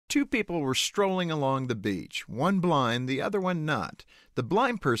Two people were strolling along the beach, one blind, the other one not. The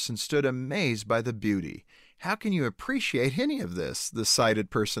blind person stood amazed by the beauty. "How can you appreciate any of this?" the sighted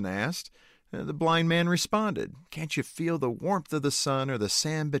person asked. The blind man responded, "Can't you feel the warmth of the sun or the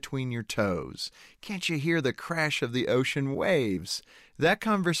sand between your toes? Can't you hear the crash of the ocean waves?" That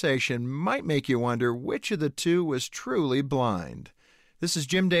conversation might make you wonder which of the two was truly blind. This is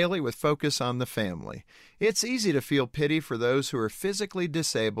Jim Daly with Focus on the Family. It's easy to feel pity for those who are physically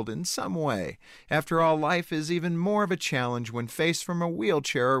disabled in some way. After all, life is even more of a challenge when faced from a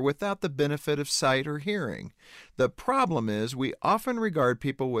wheelchair or without the benefit of sight or hearing. The problem is we often regard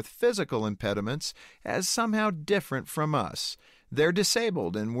people with physical impediments as somehow different from us. They're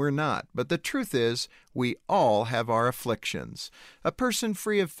disabled and we're not, but the truth is we all have our afflictions. A person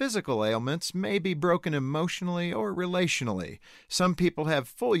free of physical ailments may be broken emotionally or relationally. Some people have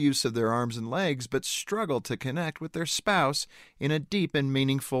full use of their arms and legs but struggle to connect with their spouse in a deep and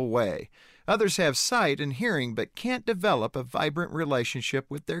meaningful way. Others have sight and hearing but can't develop a vibrant relationship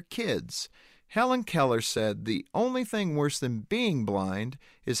with their kids. Helen Keller said, "The only thing worse than being blind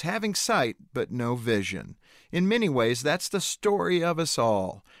is having sight but no vision." In many ways, that's the story of us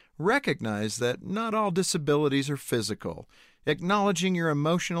all. Recognize that not all disabilities are physical. Acknowledging your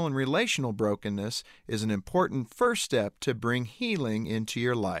emotional and relational brokenness is an important first step to bring healing into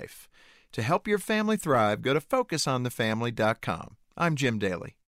your life. To help your family thrive, go to FocusOnTheFamily.com. I'm Jim Daly.